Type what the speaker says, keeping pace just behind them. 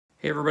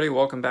Hey everybody,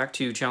 welcome back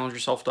to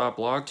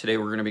CHALLENGEYOURSELF.BLOG. Today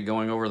we're going to be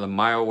going over the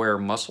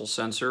MyoWare muscle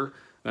sensor.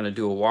 I'm going to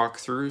do a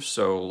walkthrough,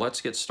 so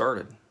let's get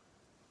started.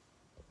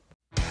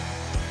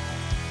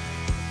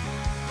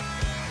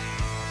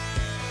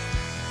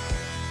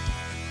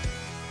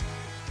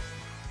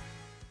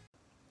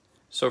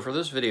 So for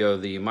this video,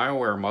 the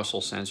MyoWare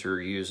muscle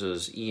sensor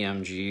uses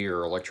EMG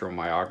or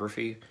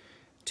electromyography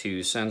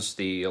to sense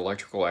the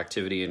electrical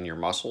activity in your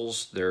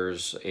muscles.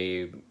 There's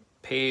a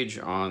page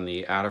on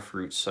the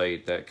Adafruit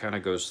site that kind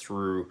of goes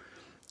through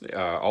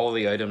all of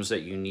the items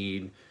that you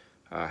need,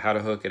 how to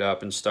hook it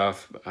up and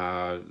stuff.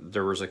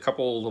 There was a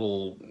couple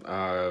little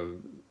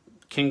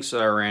kinks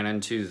that I ran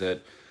into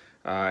that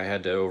I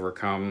had to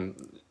overcome,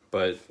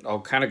 but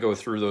I'll kind of go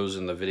through those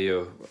in the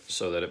video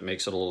so that it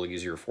makes it a little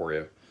easier for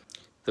you.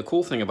 The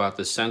cool thing about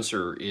this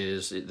sensor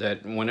is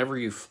that whenever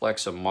you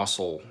flex a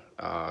muscle,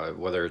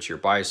 whether it's your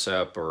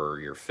bicep or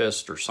your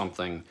fist or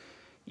something,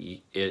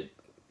 it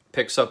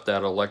picks up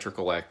that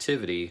electrical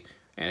activity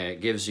and it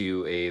gives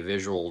you a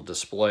visual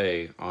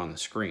display on the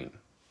screen.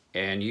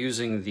 And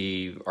using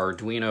the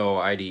Arduino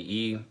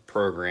IDE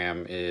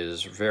program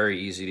is very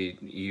easy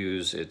to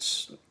use.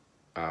 It's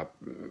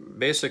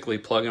basically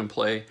plug and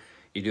play.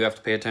 You do have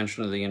to pay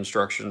attention to the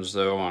instructions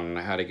though on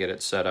how to get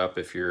it set up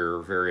if you're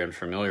very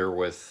unfamiliar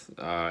with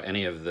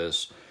any of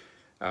this.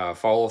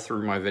 Follow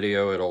through my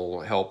video, it'll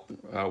help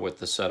with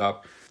the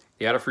setup.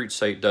 The Adafruit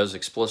site does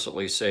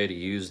explicitly say to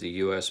use the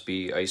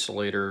USB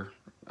isolator,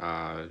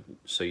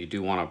 so you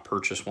do want to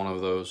purchase one of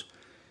those.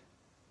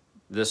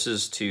 This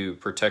is to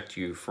protect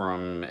you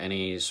from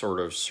any sort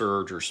of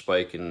surge or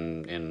spike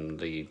in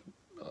the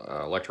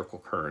electrical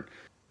current.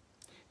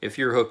 If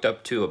you're hooked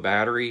up to a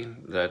battery,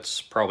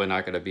 that's probably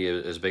not going to be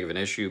as big of an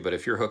issue, but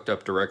if you're hooked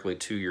up directly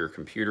to your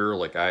computer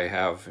like I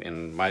have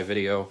in my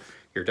video,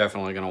 you're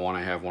definitely going to want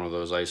to have one of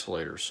those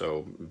isolators.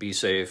 So be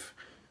safe,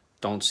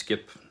 don't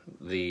skip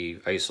the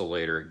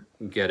isolator,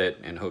 get it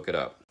and hook it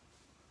up.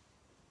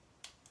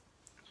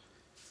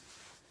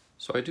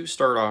 So I do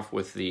start off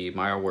with the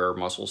MyoWare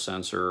muscle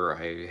sensor.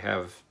 I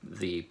have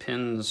the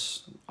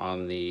pins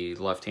on the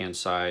left-hand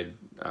side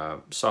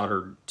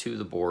soldered to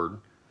the board.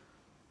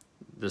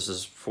 This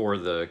is for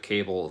the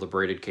cable, the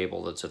braided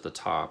cable that's at the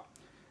top.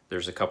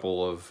 There's a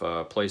couple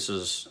of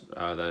places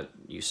that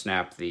you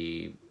snap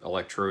the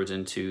electrodes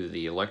into.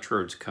 The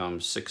electrodes come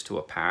 6 to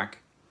a pack.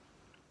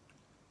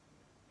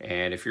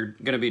 And if you're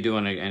going to be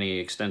doing any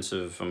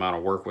extensive amount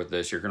of work with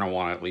this, you're going to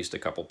want at least a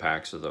couple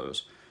packs of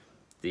those.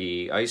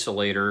 The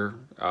isolator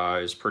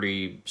is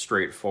pretty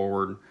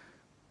straightforward.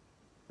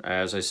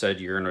 As I said,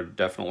 you're going to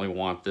definitely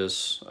want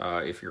this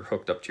if you're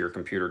hooked up to your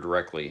computer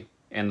directly.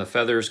 And the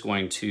feather is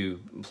going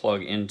to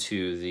plug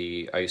into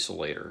the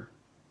isolator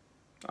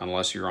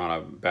unless you're on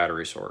a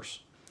battery source.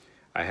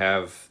 I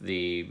have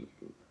the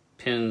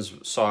pins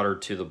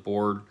soldered to the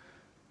board.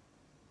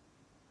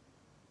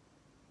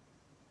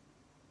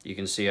 You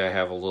can see I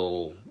have a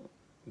little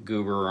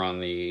goober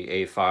on the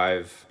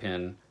A5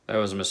 pin. That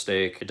was a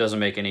mistake. It doesn't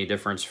make any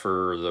difference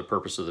for the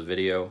purpose of the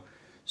video.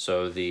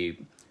 So the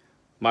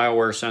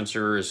MyoWare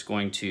sensor is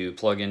going to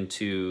plug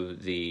into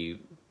the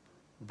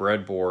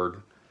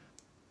breadboard,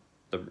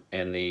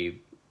 and the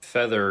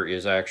feather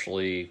is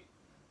actually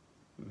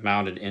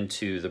mounted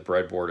into the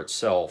breadboard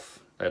itself.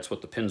 That's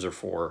what the pins are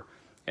for.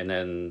 And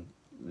then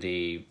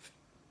the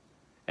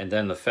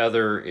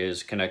feather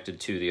is connected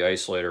to the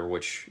isolator,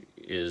 which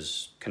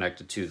is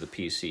connected to the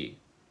PC.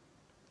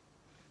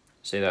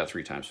 Say that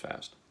 3 times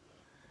fast.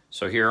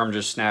 So here I'm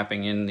just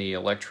snapping in the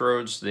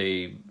electrodes.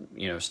 They,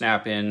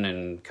 snap in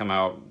and come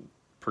out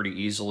pretty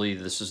easily.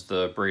 This is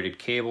the braided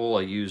cable.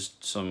 I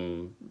used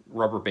some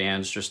rubber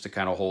bands just to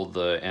kind of hold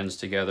the ends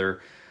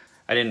together.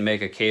 I didn't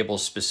make a cable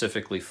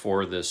specifically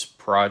for this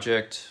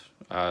project,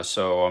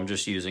 so I'm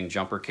just using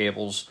jumper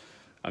cables.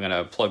 I'm going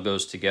to plug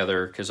those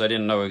together because I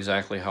didn't know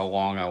exactly how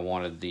long I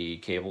wanted the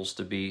cables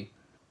to be.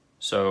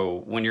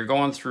 So when you're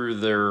going through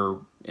their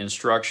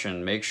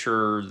instruction, make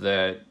sure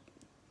that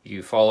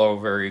you follow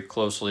very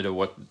closely to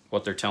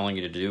what they're telling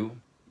you to do.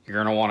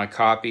 You're going to want to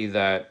copy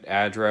that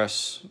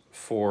address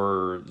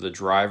for the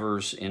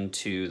drivers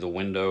into the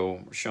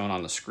window shown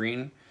on the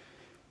screen.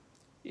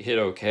 You hit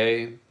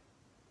OK.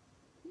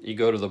 You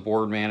go to the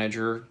board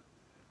manager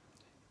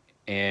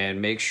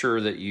and make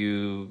sure that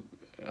you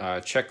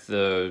check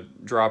the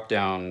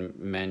drop-down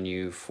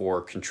menu for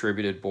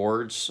contributed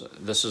boards.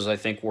 This is, I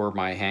think, where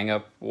my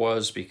hang-up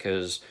was,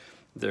 because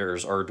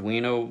there's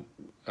Arduino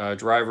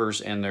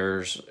drivers and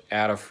there's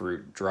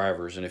Adafruit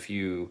drivers, and if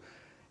you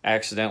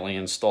accidentally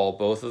install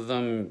both of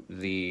them,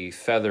 the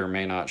feather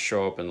may not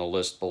show up in the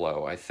list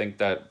below. I think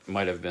that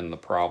might have been the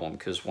problem,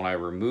 because when I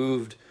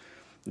removed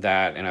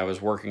that and I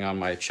was working on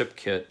my chip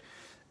kit,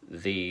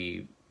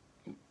 when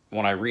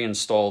I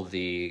reinstalled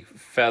the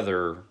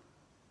feather,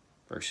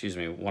 or excuse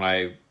me, when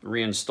I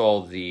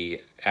reinstalled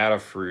the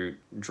Adafruit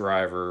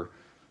driver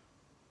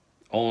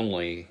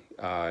only,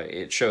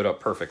 it showed up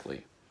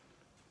perfectly.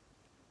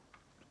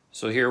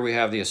 So here we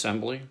have the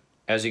assembly.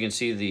 As you can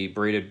see, the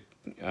braided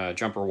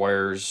jumper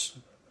wires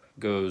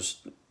goes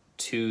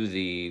to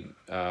the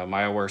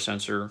MyoWare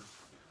sensor.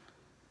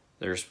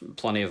 There's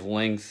plenty of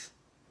length.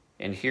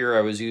 And here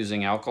I was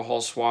using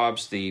alcohol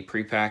swabs. The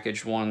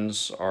prepackaged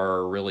ones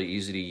are really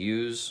easy to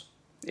use.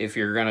 If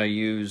you're gonna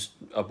use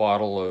a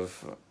bottle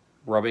of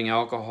rubbing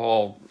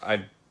alcohol,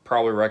 I'd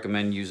probably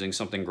recommend using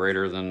something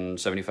greater than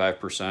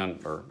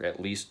 75% or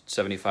at least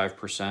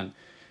 75%.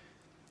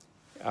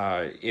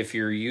 If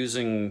you're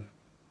using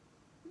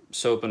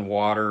soap and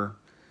water,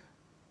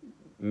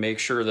 make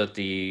sure that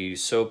the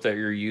soap that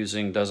you're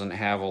using doesn't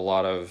have a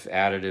lot of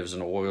additives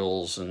and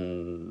oils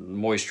and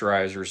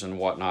moisturizers and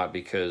whatnot,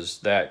 because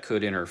that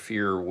could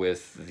interfere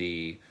with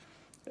the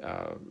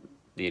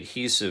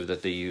adhesive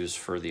that they use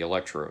for the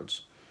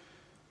electrodes.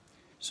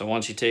 So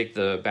once you take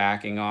the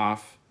backing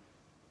off,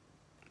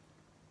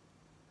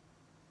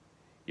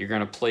 you're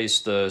going to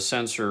place the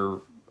sensor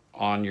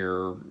on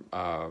your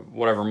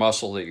whatever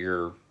muscle that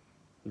you're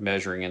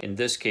measuring. In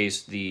this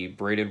case, the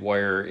braided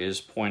wire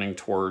is pointing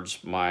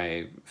towards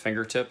my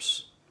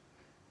fingertips,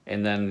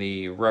 and then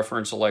the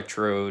reference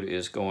electrode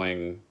is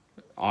going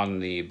on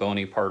the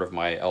bony part of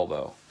my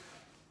elbow.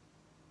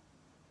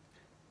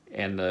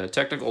 And the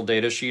technical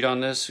data sheet on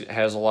this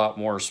has a lot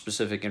more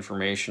specific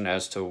information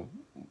as to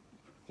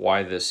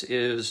why this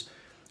is,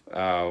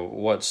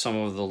 what some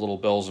of the little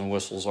bells and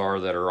whistles are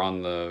that are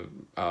on the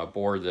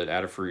board that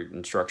Adafruit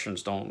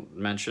instructions don't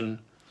mention.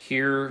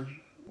 Here,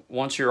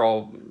 once you're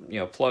all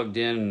plugged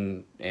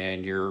in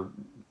and you're,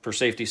 for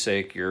safety's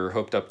sake, you're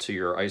hooked up to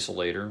your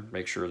isolator.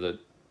 Make sure that,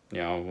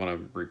 I want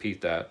to repeat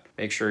that.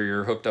 Make sure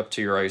you're hooked up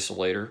to your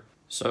isolator.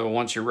 So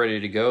once you're ready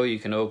to go, you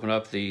can open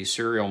up the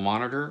serial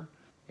monitor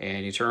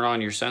and you turn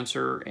on your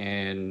sensor,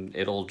 and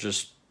it'll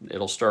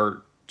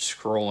start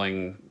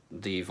scrolling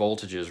the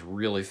voltages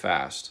really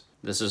fast.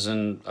 This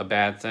isn't a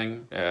bad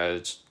thing.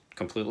 It's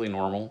completely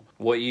normal.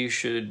 What you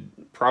should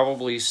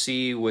probably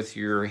see with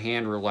your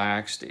hand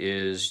relaxed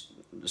is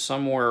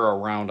somewhere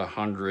around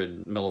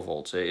 100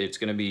 millivolts. It's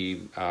going to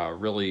be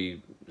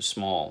really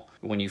small.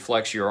 When you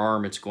flex your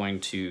arm, it's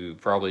going to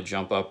probably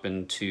jump up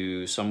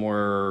into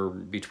somewhere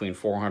between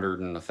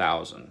 400 and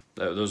 1,000.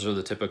 Those are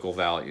the typical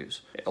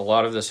values. A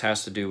lot of this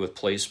has to do with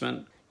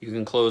placement. You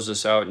can close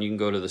this out and you can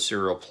go to the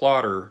serial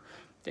plotter,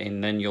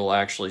 and then you'll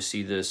actually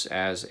see this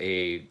as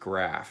a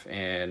graph.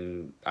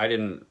 And I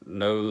didn't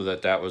know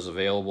that that was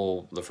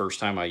available the first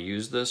time I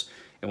used this,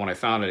 and when I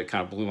found it, it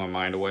kind of blew my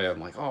mind away. I'm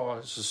like, oh,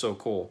 this is so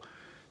cool.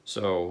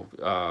 So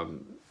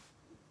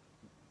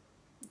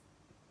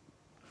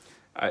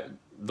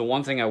the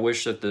one thing I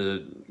wish that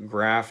the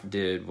graph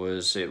did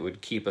was it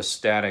would keep a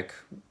static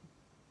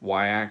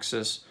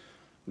y-axis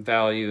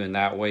value, and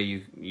that way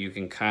you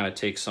can kind of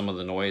take some of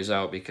the noise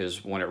out,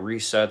 because when it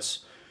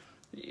resets,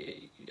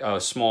 a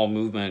small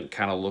movement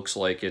kind of looks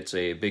like it's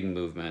a big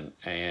movement,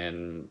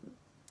 and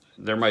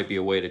there might be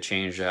a way to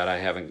change that. I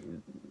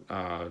haven't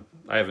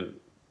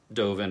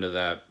dove into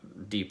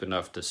that deep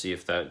enough to see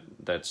if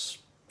that's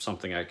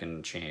something I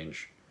can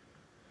change.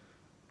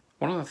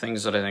 One of the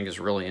things that I think is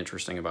really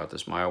interesting about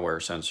this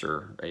MyoWare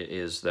sensor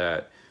is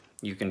that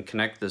you can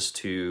connect this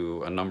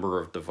to a number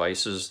of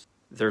devices.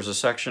 There's a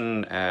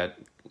section at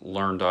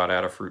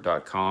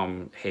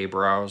learn.adafruit.com, Hey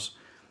Browse.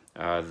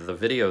 The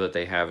video that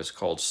they have is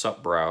called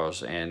Sup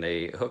Browse, and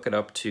they hook it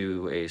up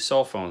to a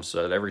cell phone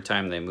so that every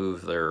time they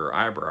move their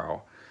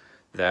eyebrow,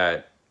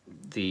 that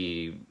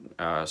the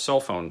cell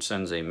phone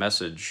sends a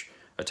message,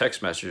 a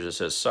text message that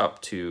says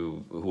sup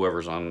to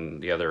whoever's on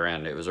the other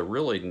end. It was a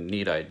really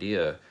neat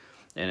idea,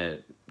 and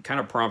it kind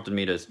of prompted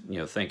me to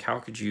think, how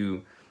could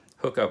you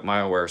hook up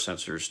MyoWare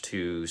sensors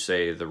to,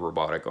 say, the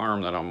robotic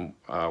arm that I'm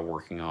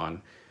working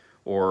on,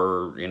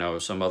 or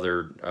some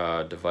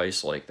other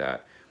device like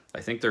that. I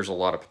think there's a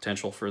lot of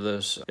potential for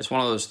this. It's one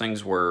of those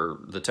things where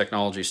the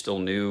technology is still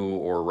new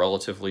or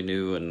relatively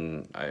new,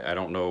 and I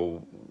don't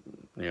know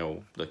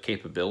the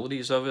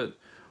capabilities of it.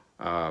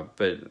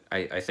 But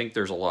I think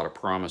there's a lot of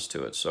promise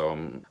to it. So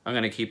I'm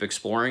going to keep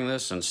exploring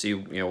this and see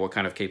what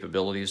kind of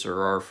capabilities there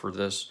are for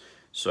this.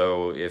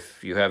 So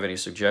if you have any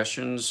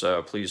suggestions,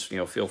 please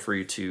feel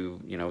free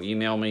to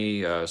email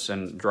me,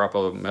 drop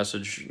a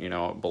message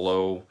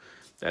below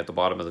at the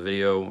bottom of the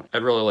video.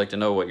 I'd really like to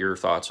know what your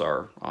thoughts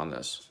are on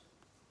this.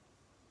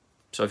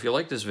 So if you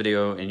like this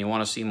video and you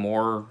want to see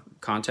more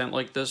content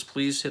like this,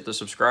 please hit the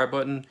subscribe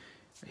button,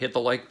 hit the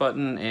like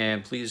button,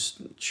 and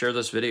please share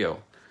this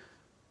video.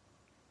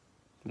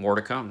 More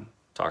to come.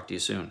 Talk to you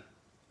soon.